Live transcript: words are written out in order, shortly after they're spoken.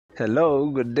Hello,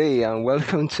 good day, and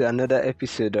welcome to another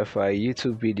episode of our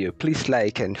YouTube video. Please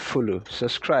like and follow,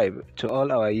 subscribe to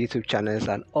all our YouTube channels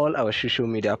and all our social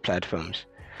media platforms.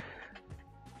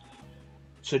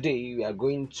 Today, we are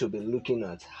going to be looking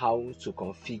at how to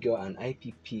configure an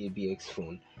IP PBX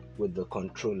phone with the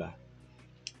controller.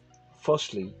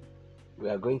 Firstly, we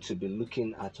are going to be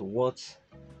looking at what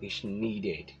is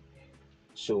needed,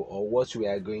 or what we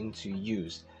are going to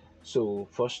use. So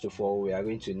first of all, we are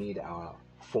going to need our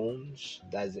phones,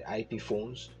 that's the IP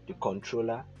phones, the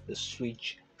controller, the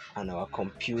switch, and our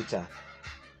computer.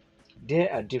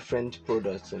 There are different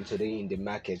products today in the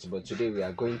market, but today we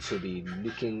are going to be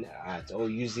looking at or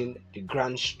using the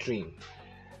Grandstream.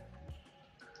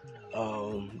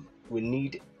 We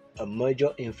need a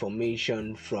major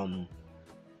information from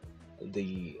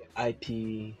the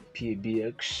IP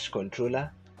PBX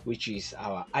controller, which is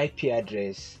our IP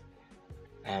address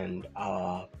and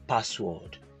our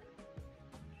password.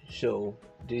 So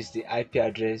this is the IP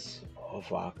address of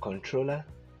our controller.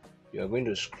 You are going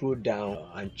to scroll down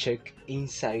and check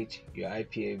inside your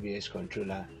IP PBX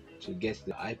controller to get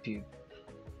the IP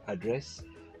address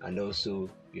and also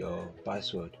your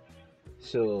password.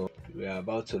 So we are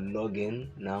about to log in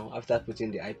now. After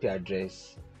putting the IP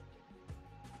address,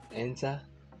 enter.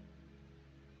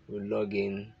 We'll log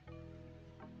in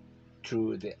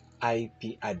through the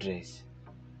IP address,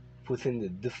 putting the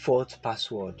default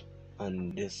password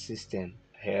on the system.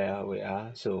 Here we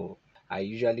are. So I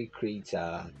usually create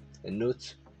a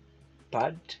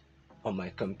notepad on my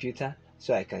computer,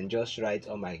 so I can just write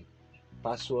on my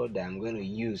password that I'm going to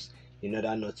use in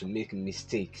order not to make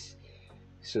mistakes.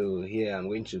 So here I'm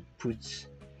going to put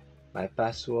my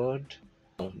password,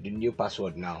 the new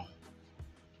password now.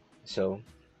 So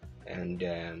and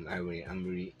I'm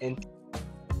re-enter.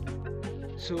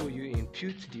 So you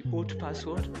input the old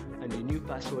password and the new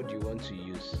password you want to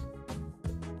use.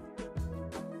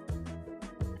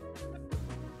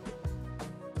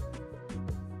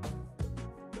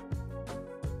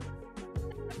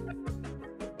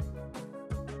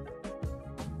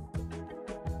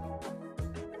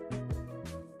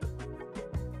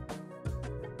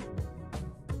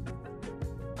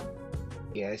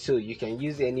 Yeah, so you can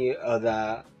use any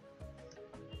other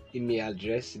email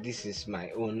address. This is my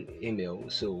own email,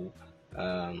 so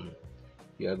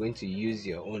you are going to use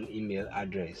your own email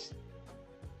address.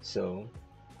 So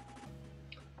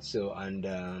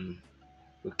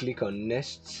we click on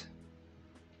next.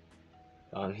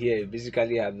 Here you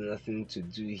basically have nothing to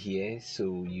do here,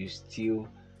 so you still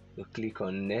will click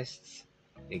on next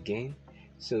again.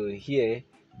 So here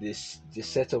the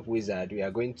setup wizard, we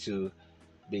are going to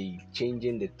be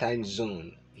changing the time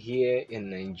zone. Here in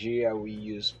Nigeria we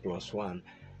use +1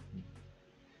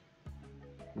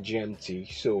 GMT,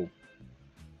 so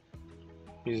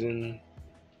using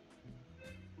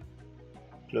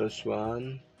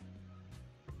 +1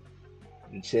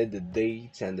 and set the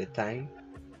date and the time.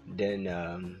 Then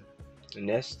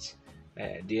next,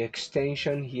 the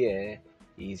extension here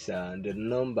is the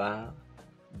number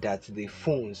that the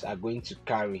phones are going to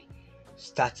carry.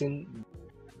 Starting,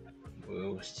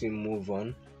 we'll still move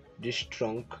on. This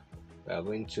trunk, we are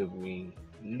going to be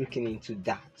looking into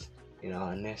that in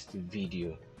our next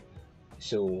video,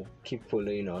 so keep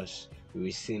following us, we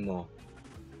will see more.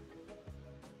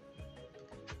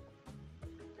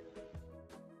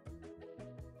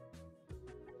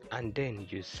 And then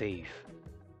you save.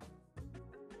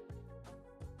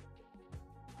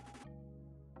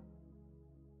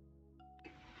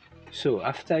 So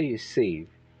after you save,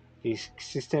 his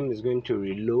system is going to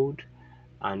reload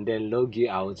and then log you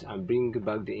out and bring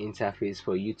back the interface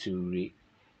for you to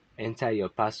enter your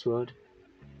password.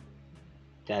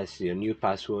 That's your new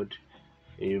password.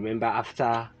 You remember,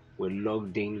 after we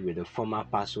logged in with the former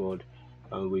password,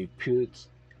 we put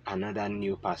another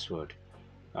new password.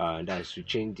 That's to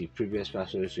change the previous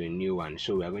password to a new one.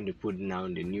 So we are going to put now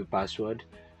the new password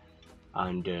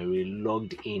and we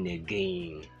logged in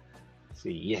again.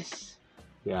 See, yes,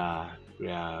 we are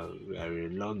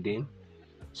logged in.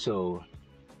 So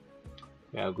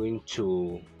we are going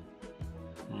to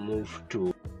move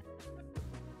to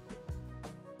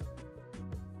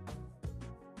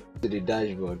the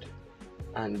dashboard,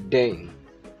 and then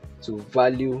to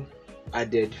value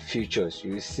added features.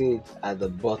 You see it at the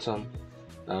bottom,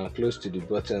 close to the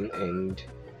bottom end.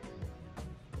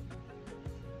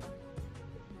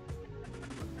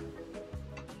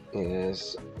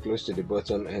 Yes, close to the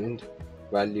bottom end,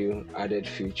 value added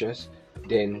features,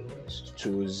 then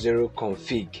to zero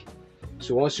config.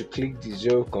 So once you click the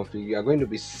zero config, you are going to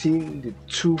be seeing the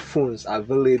two phones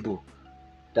available.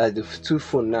 That's the two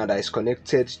phone now that is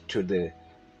connected to the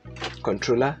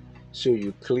controller. So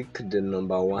you click the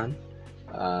number 1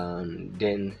 and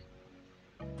then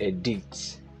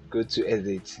edit, go to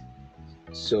edit.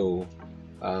 So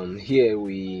here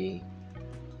we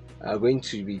are going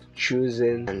to be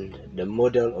choosing the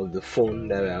model of the phone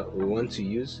that we want to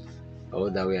use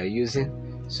or that we are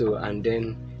using. So and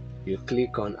then you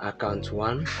click on account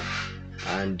 1,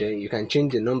 and then you can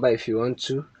change the number if you want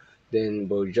to, then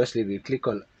but we just leave it. Click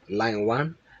on line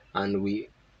 1 and we're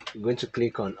going to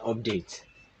click on update.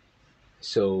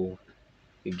 So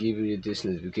it give you this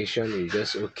notification, you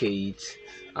just okay it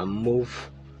and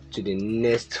move to the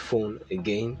next phone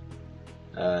again.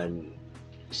 And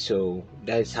so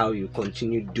that's how you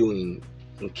continue doing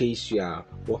in case you are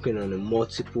working on a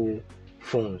multiple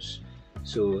phones.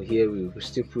 So here we will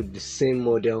still put the same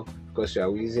model because we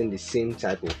are using the same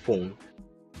type of phone.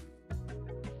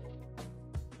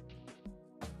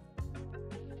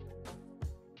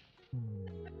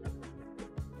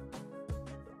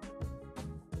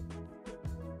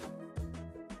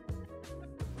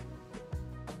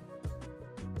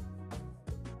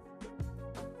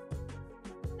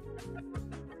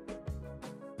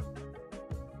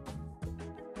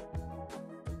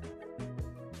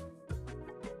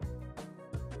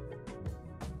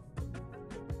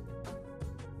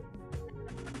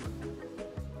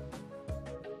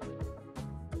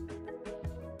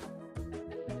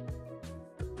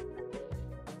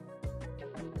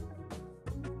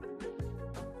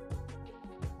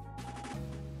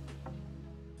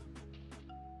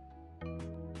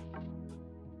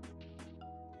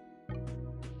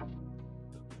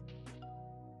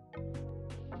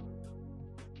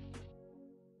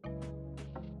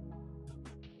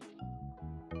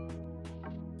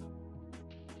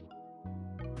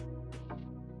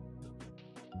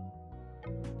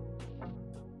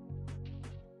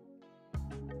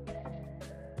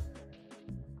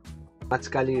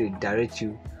 Automatically redirect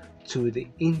you to the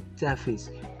interface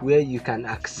where you can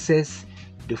access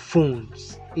the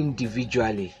phones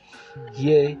individually.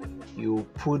 Here you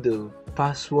put the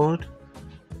password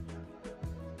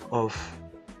of,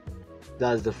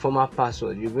 that's the former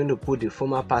password. You're going to put the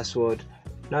former password.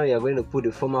 Now you're going to put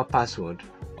the former password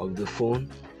of the phone,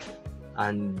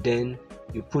 and then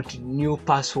you put new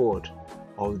password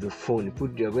of the phone.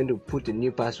 You're going to put the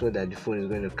new password that the phone is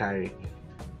going to carry.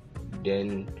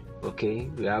 Then okay,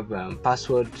 we have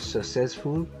password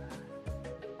successful.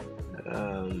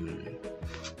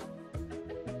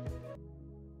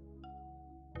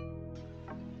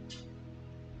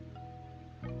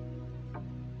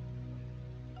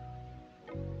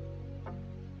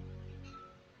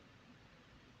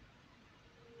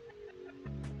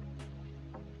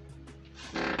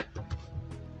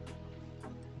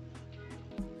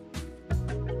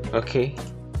 Okay,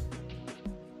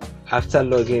 after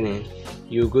logging in,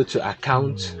 you go to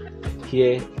account.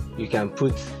 Here you can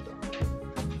put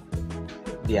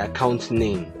the account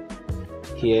name.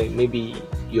 Here maybe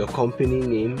your company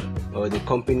name or the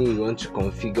company you want to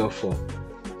configure for.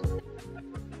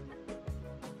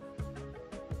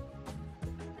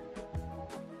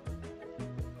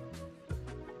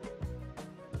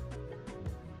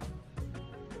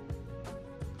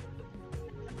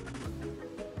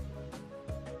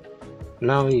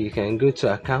 Now you can go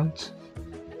to account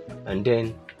and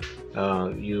then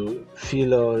you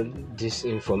fill all this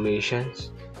information.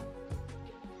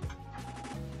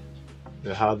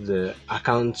 You have the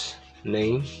account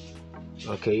name.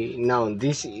 Okay, now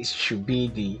this should be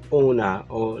the owner,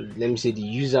 or let me say the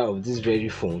user of this very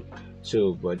phone.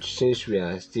 So but since we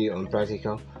are still on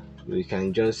practical, we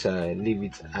can just leave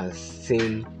it as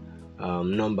same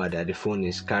number that the phone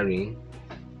is carrying.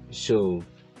 So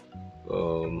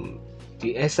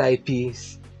the SIP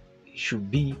should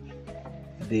be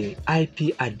the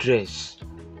IP address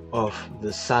of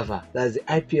the server. That's the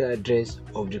IP address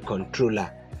of the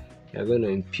controller. You're going to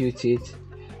impute it,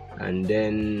 and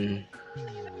then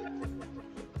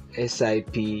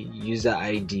SIP user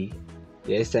ID.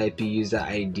 The SIP user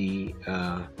ID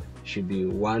should be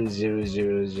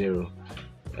 1000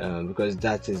 because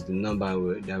that is the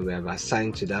number that we have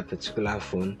assigned to that particular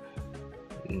phone.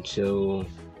 And so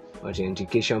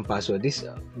authentication password,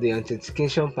 the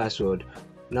authentication password,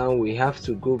 now we have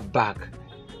to go back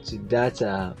to that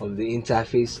of the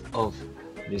interface of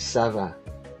the server,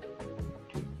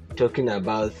 talking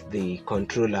about the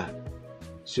controller.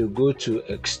 So go to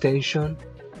extension.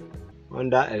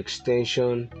 Under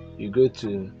extension you go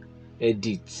to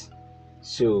edit.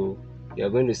 So you're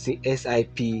going to see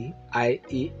SIP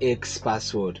IEX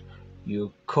password.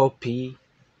 You copy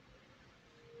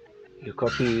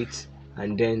it,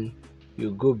 and then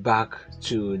you go back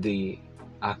to the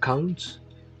account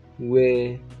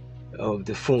where of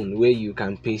the phone where you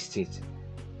can paste it.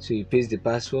 So you paste the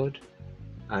password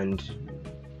and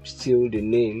still the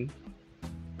name,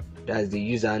 that's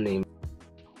the username.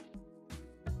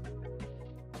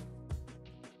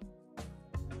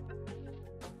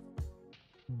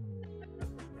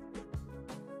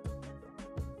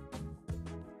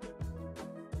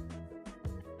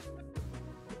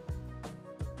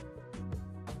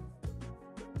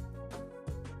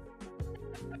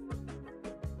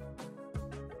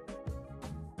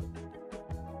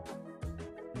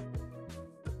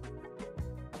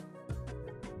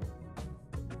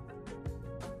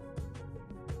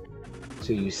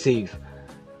 So you save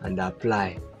and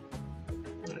apply.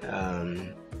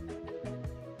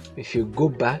 If you go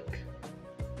back,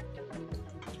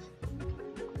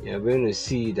 you're going to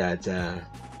see that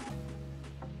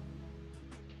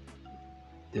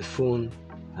the phone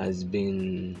has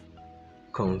been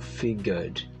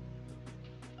configured.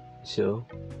 So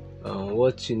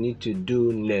what you need to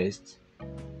do next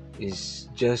is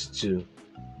just to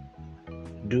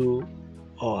do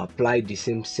or apply the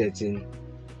same setting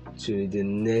to the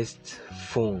next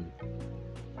phone.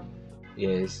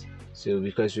 Yes, so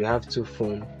because we have two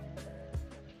phones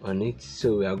on it,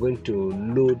 so we are going to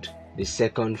load the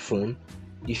second phone.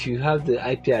 If you have the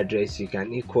IP address, you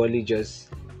can equally just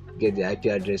get the IP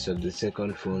address of the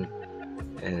second phone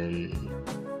and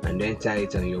enter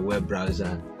it on your web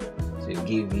browser. So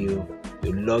you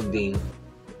logged in,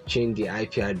 change the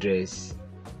IP address,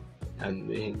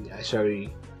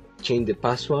 change the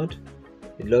password.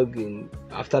 You log in.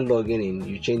 After logging in,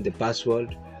 you change the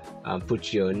password and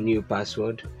put your new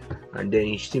password, and then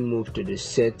you still move to the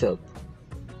setup,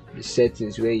 the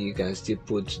settings, where you can still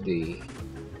put the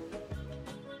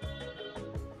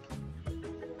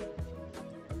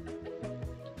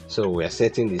so we are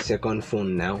setting the second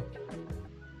phone now.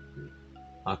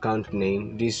 Account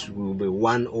name, this will be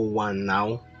 101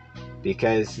 now,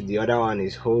 because the other one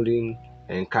is holding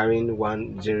and carrying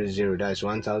 100, that's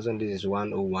 1000. This is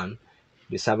 101.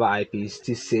 The server IP is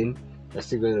still same. You're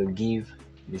still going to give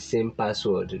the same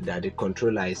password that the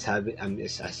controller is having.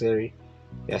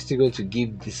 You're still going to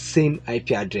give the same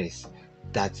IP address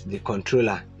that the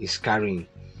controller is carrying.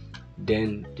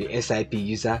 Then the SIP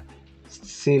user,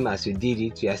 same as we did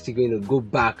it, we are still going to go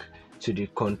back to the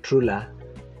controller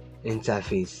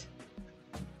interface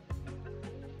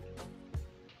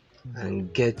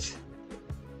and get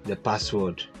the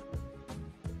password.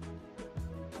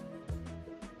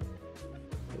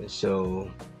 So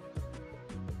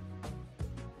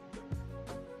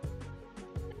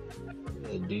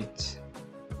edit,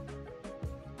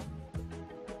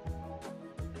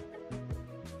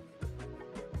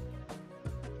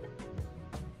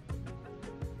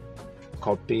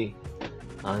 copy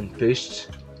and paste.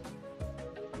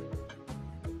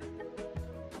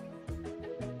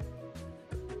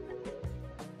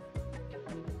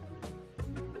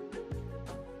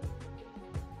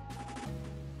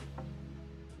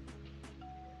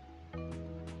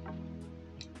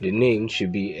 The name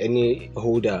should be any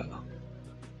holder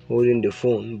holding the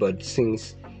phone, but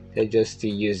since I just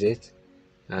still use it,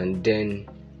 and then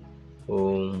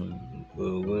we're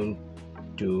going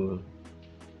to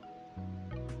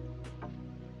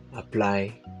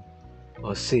apply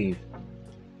or save.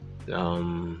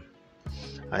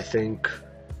 I think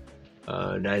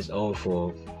that's all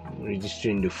for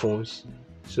registering the phones.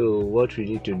 So what we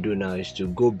need to do now is to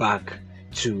go back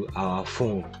to our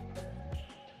phone.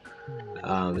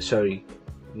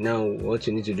 Now what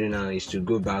you need to do now is to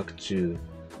go back to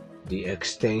the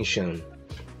extension.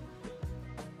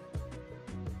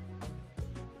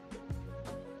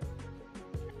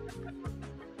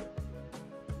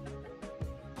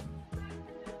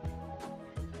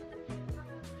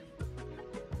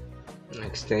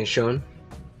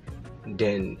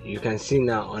 Then you can see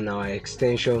now on our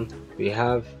extension we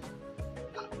have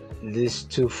these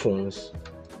two phones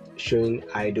showing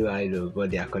idle,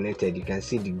 but they are connected. You can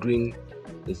see the green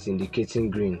is indicating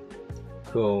green.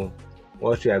 So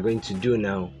what we are going to do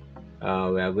now,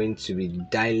 we are going to be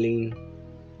dialing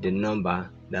the number,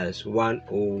 that's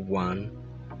 101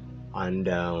 and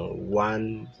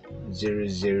 1000.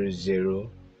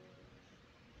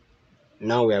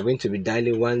 Now we are going to be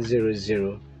dialing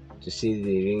 100 to see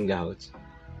the ring out,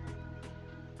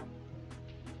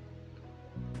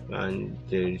 and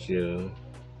there's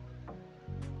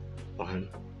 1.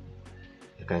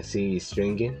 You can see it's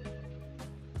ringing.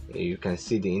 You can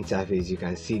see the interface. You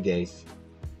can see there is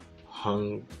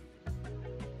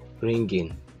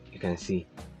ringing. You can see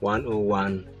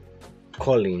 101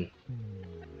 calling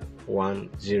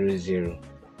 100,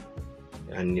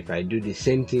 and if I do the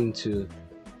same thing to,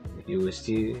 you will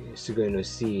still going to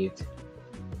see it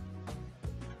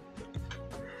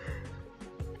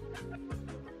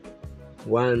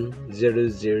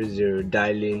 1000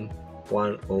 dialing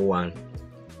 101.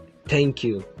 Thank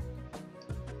you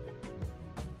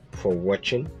for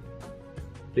watching.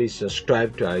 Please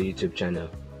subscribe to our YouTube channel.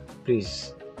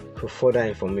 Please, for further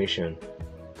information,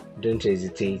 don't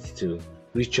hesitate to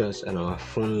reach us on our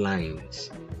phone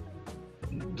lines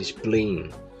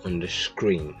displaying on the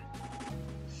screen.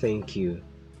 Thank you.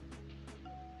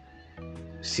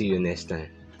 See you next time.